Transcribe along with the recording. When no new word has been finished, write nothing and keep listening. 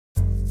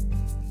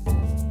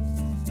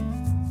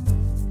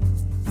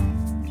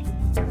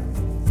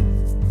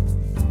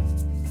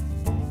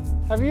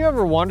Have you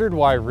ever wondered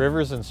why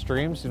rivers and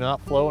streams do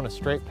not flow in a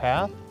straight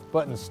path,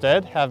 but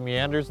instead have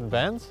meanders and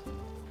bends?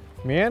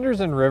 Meanders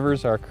and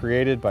rivers are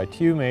created by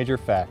two major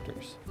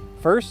factors.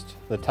 First,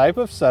 the type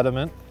of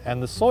sediment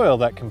and the soil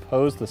that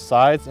compose the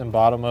sides and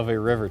bottom of a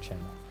river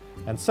channel.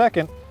 And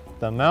second,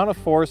 the amount of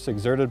force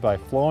exerted by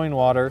flowing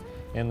water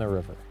in the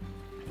river.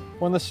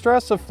 When the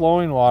stress of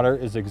flowing water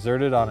is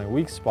exerted on a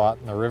weak spot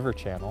in the river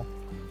channel,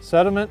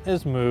 sediment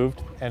is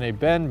moved and a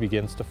bend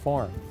begins to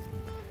form.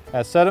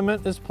 As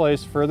sediment is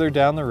placed further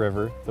down the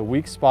river, the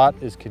weak spot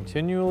is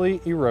continually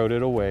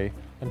eroded away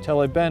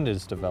until a bend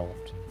is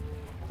developed.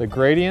 The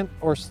gradient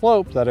or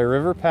slope that a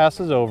river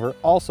passes over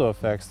also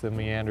affects the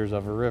meanders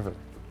of a river.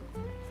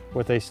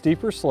 With a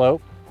steeper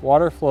slope,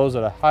 water flows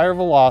at a higher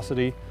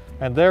velocity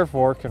and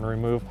therefore can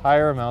remove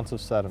higher amounts of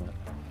sediment.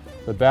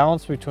 The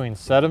balance between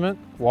sediment,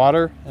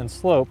 water, and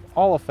slope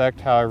all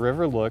affect how a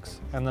river looks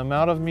and the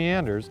amount of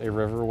meanders a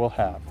river will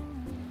have.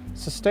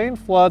 Sustained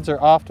floods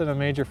are often a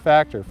major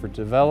factor for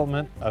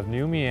development of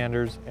new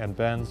meanders and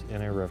bends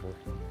in a river.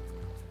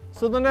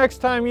 So the next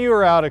time you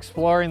are out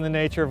exploring the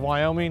nature of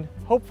Wyoming,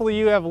 hopefully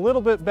you have a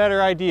little bit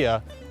better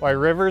idea why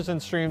rivers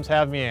and streams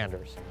have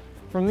meanders.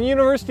 From the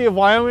University of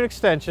Wyoming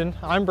Extension,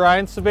 I'm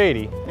Brian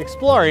Sebade,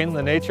 exploring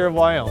the nature of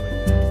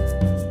Wyoming.